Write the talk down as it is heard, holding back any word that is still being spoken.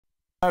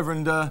over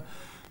and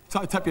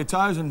tap your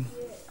toes and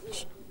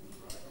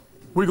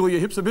wiggle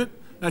your hips a bit.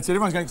 That's it.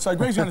 Everyone's going. So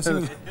Greg's going to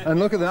sing. And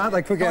look at that, aren't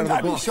they quick out of the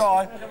Don't be box?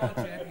 shy.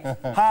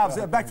 Halves,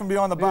 back from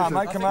behind the bar,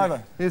 mate. Come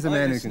over. Here's a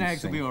man who can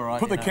Snags will be sing. all right.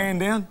 Put the can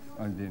down.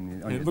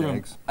 Look at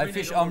him. Hey,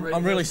 Fish,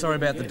 I'm really sorry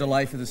about the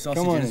delay for the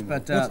sausages,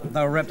 but they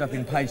were wrapped up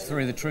in page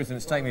 3 of The Truth, and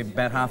it's taken me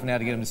about half an hour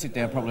to get them to sit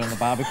down properly on the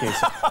barbecue.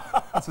 So,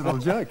 That's a little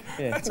joke.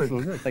 yeah, That's a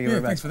little Thank you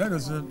very much. Thanks for that. It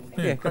was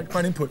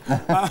great input.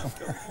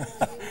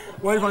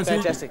 Well, everyone's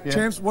Fantastic. here.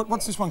 Champs,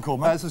 what's this one called,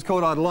 mate? This is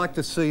called I'd Like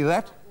to See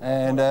That,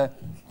 and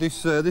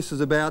this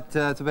is about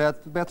it's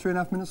about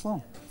 3.5 minutes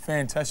long.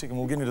 Fantastic, and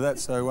we'll get into that.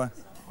 So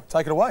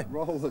take it away.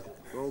 Roll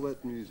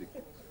that music.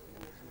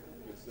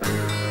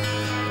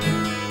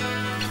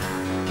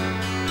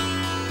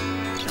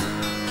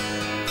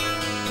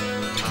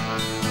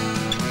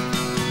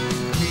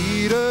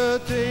 Peter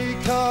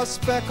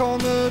Dacos back on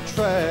the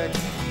track,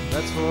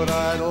 that's what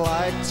I'd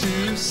like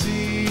to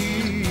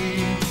see.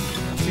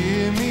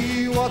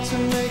 Jimmy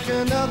Watson make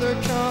another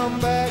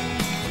comeback,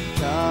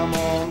 come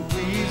on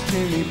please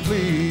Jimmy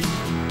please.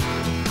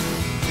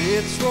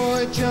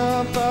 Fitzroy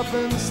jump up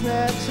and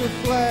snatch a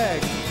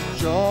flag,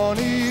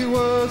 Johnny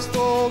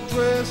Worsfold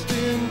dressed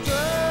in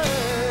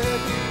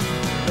drag,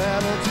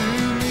 that'll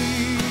do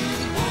me,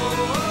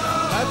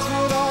 that's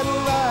what I'd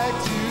like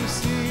to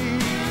see.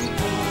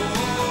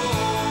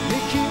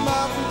 Mickey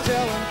Mountain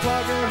telling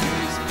Plugger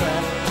he's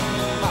back,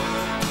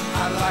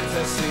 I'd like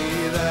to see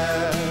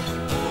that,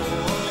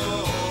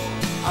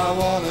 I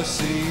want to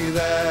see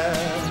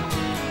that.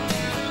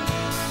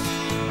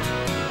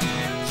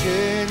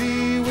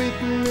 Teddy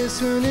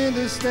witness an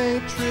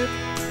interstate trip,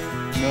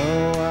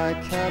 no I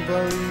can't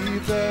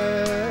believe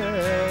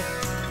that.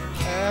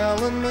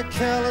 Alan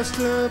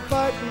McAllister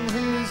biting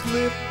his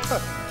lip,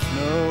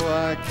 no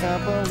I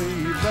can't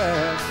believe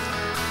that.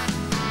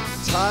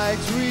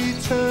 Tigers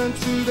return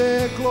to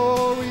their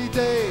glory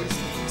days,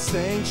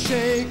 Saints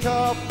shake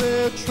off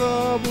their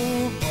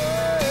troubled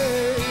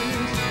ways,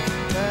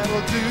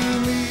 that'll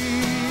do me,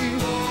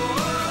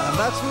 and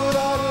that's what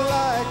I'd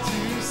like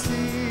to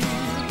see.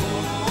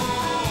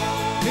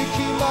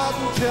 Mickey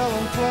Martin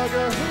telling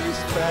Plugger he's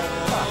back,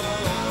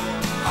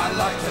 I'd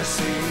like to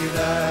see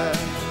that,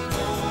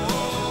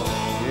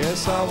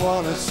 yes I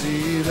want to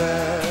see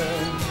that.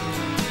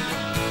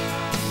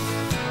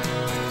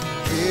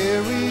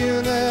 Harry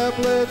and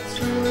Ablett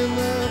thrilling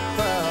the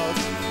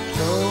crowds,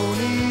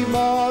 Tony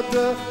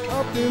Marder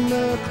up in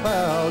the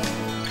clouds,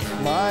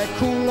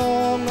 Michael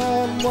Long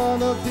on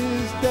one of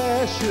his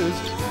dashes,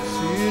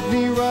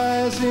 Sydney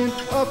rising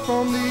up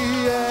from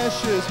the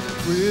ashes,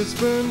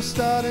 Brisbane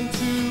starting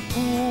to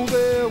pull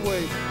their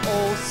weight,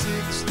 all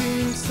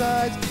 16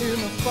 sides in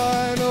the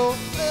final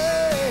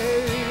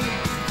eight,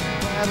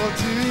 that'll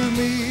do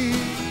me,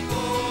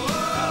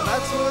 now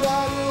that's what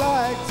I'd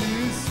like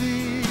to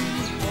see.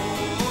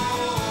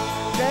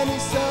 Danny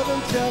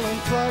Southern telling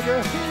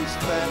Plugger he's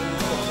back,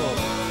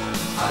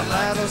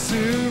 that'll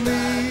do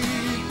me,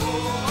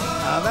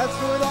 now that's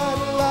what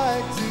I'd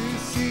like to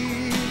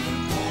see.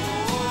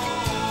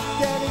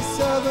 Danny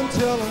Southern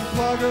telling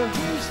Plugger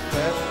he's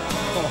back,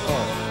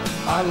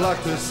 I'd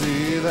like to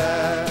see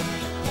that,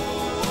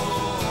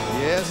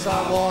 yes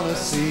I want to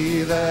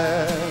see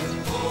that,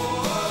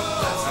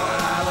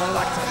 I'd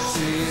like to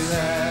see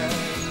that,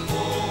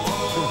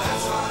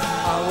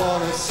 I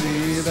want to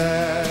see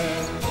that,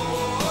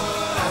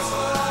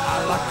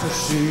 I'd like to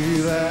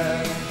see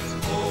that,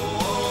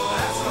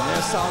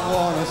 yes I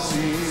want to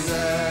see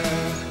that,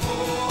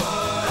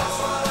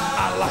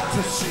 I'd like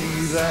to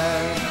see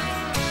that.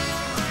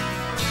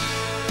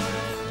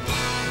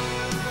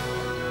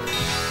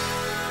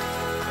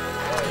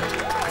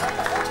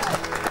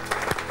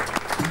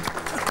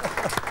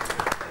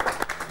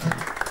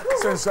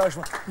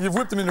 Sensational. You've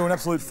whipped them into an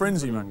absolute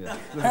frenzy, mate.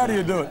 How do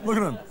you do it? Look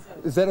at them.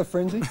 Is that a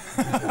frenzy?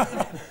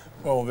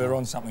 Well, they're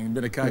on something, a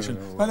bit of occasion.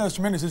 Mate, that was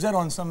tremendous. Is that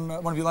on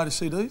one of your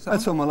latest CDs?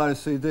 That's on my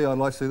latest CD, I'd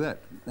like to see that.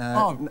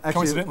 Actually,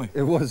 coincidentally.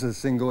 It was a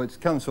single.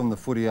 It comes from the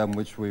Footy album,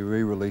 which we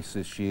re-released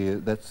this year.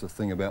 That's the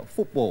thing about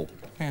football.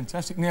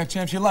 Fantastic. Now,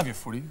 Champs, you love your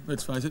footy,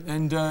 let's face it,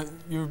 and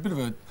you're a bit of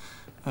a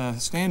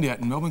standout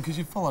in Melbourne because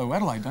you follow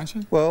Adelaide, don't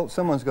you? Well,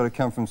 someone's got to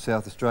come from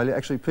South Australia.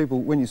 Actually,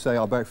 people, when you say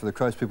I back for the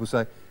Crows, people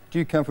say, do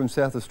you come from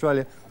South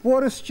Australia?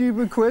 What a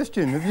stupid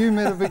question. Have you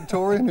met a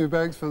Victorian who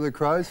bags for the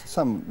Crows?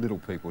 Some little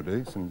people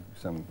do, some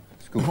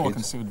school I kids.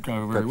 considered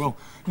go very well.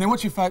 Now,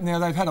 what's your favourite? Now,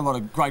 they've played a lot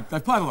of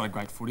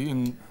great footy,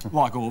 and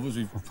like all of us,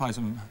 we've played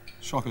some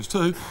shockers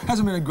too.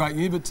 Hasn't been a great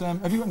year, but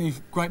have you got any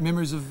great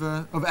memories of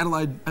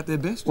Adelaide at their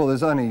best? Well,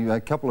 there's only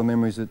a couple of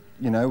memories that,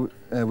 you know,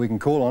 we can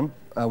call on.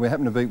 We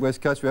happened to beat West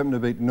Coast, we happened to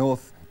beat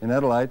North in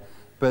Adelaide,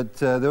 but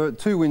there were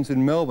 2 wins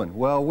in Melbourne.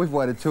 Well, we've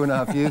waited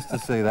 2.5 years to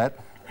see that,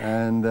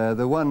 and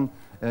the one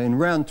in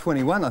round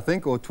 21, I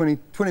think, or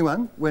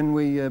 21, when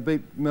we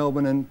beat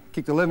Melbourne and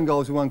kicked 11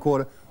 goals in 1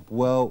 quarter.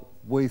 Well,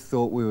 we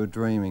thought we were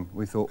dreaming.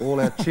 We thought all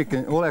our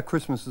chicken, all our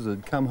Christmases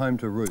had come home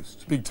to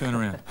roost. Big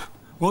turnaround.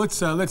 Well,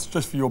 let's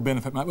just for your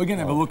benefit, mate. We're going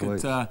to have a look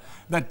at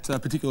that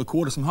particular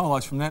quarter, some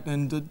highlights from that,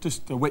 and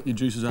just wet your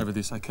juices over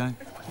this, okay?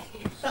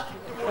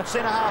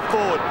 Centre half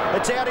forward.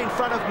 It's out in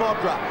front of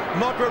Modra.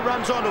 Modra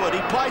runs onto it.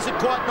 He plays it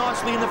quite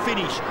nicely in the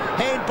finish.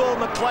 Handball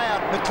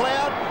McLeod.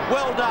 McLeod,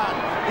 well done.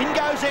 In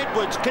goes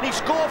Edwards. Can he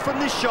score from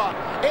this shot?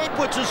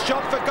 Edwards'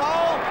 shot for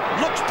goal.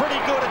 Looks pretty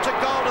good. It's a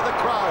goal to the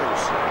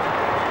Crows.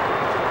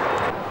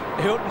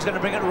 Hilton's going to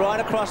bring it right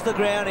across the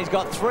ground. He's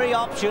got 3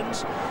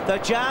 options. The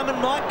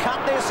Jarman might cut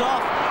this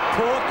off.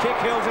 Poor kick,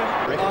 Hilton.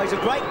 Oh, he's a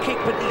great kick,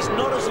 but he's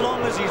not as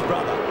long as his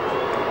brother.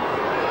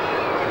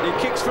 He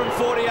kicks from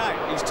 48.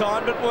 He's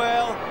timed it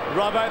well.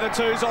 Robbo, the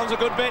twos-on's a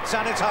good bet,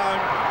 son. It's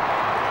home.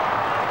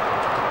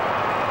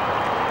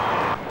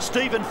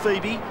 Stephen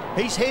Phoebe,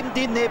 he's hemmed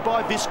in there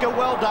by Visca.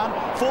 Well done.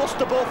 Forced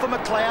the ball for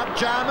McLeod.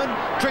 Jarman,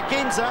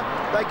 Tregenza.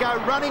 They go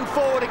running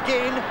forward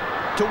again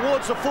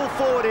towards the full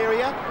forward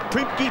area.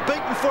 Primke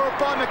beaten for it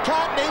by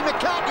McCartney.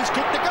 McCartney's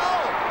kicked the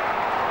goal.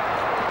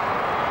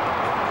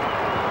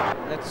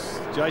 That's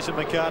Jason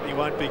McCartney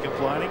won't be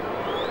complaining.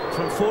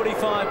 from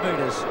 45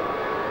 metres.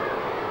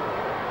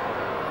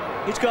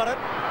 He's got it.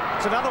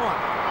 It's another one.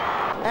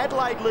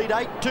 Adelaide lead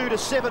 8-2 to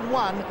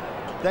 7-1.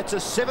 That's a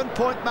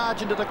 7-point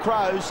margin to the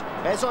Crows,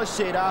 as I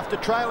said, after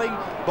trailing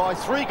by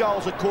 3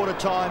 goals at quarter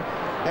time,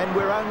 and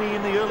we're only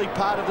in the early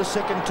part of the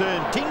second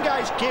turn.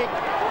 Tingay's kick,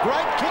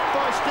 great kick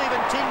by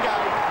Stephen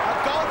Tingay, a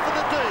goal for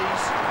the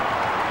D's.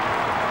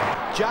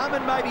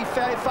 Jarman may be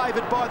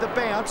favoured by the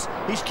bounce.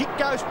 His kick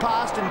goes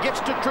past and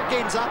gets to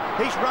Tregenza.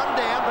 He's run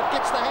down but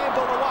gets the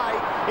handball away.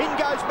 In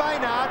goes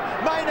Maynard.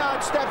 Maynard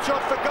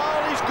snapshot for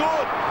goal. He's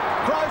good.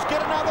 Crows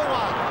get another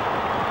one.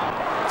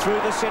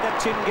 Through the centre,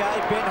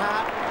 Tingay. Ben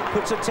Hart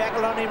puts a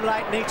tackle on him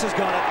late. Neitz has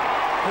got it.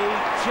 He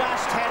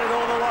just had it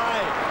all the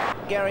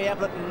way. Gary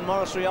Ablett and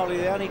Maurice Rioli,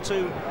 the only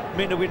 2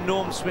 men to win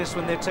Norm Smiths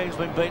when their team's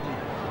been beaten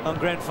on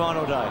grand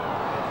final day.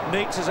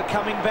 Neitz is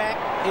coming back.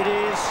 It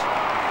is.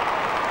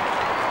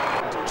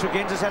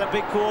 Tregenza's had a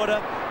big quarter.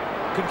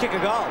 Can kick a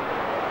goal.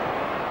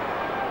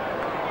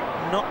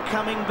 Not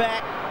coming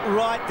back.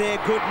 Right there.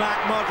 Good mark.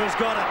 Modra's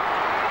got it.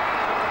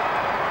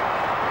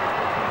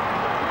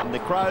 And the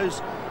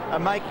Crows are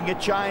making a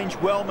change.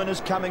 Wellman is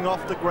coming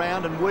off the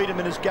ground and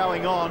Wiedemann is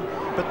going on.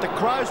 But the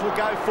Crows will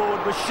go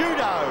forward with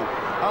Shudo.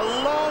 A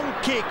long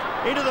kick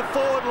into the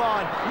forward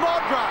line.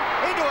 Modra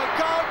into a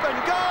open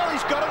goal.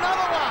 He's got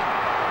another one.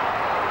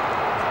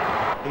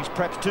 He's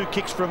perhaps 2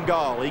 kicks from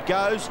goal. He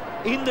goes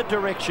in the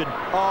direction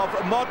of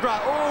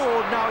Modra.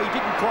 Oh, no, he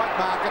didn't quite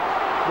mark it.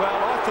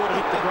 Well, I thought it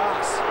hit the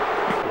grass.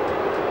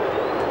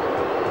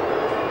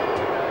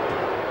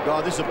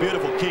 Oh, this is a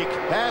beautiful kick.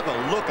 Have a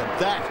look at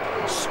that.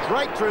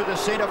 Straight through the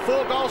centre.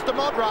 4 goals to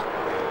Modra.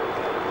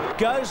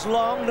 Goes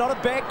long, not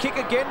a bad kick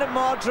again to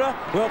Modra.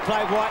 Well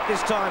played, White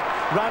this time.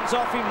 Runs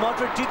off him.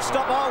 Modra did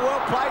stop. Oh, well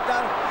played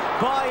though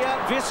by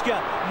Visca.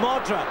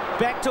 Modra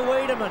back to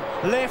Wiedemann.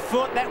 Left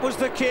foot, that was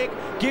the kick.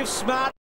 Gives Smart.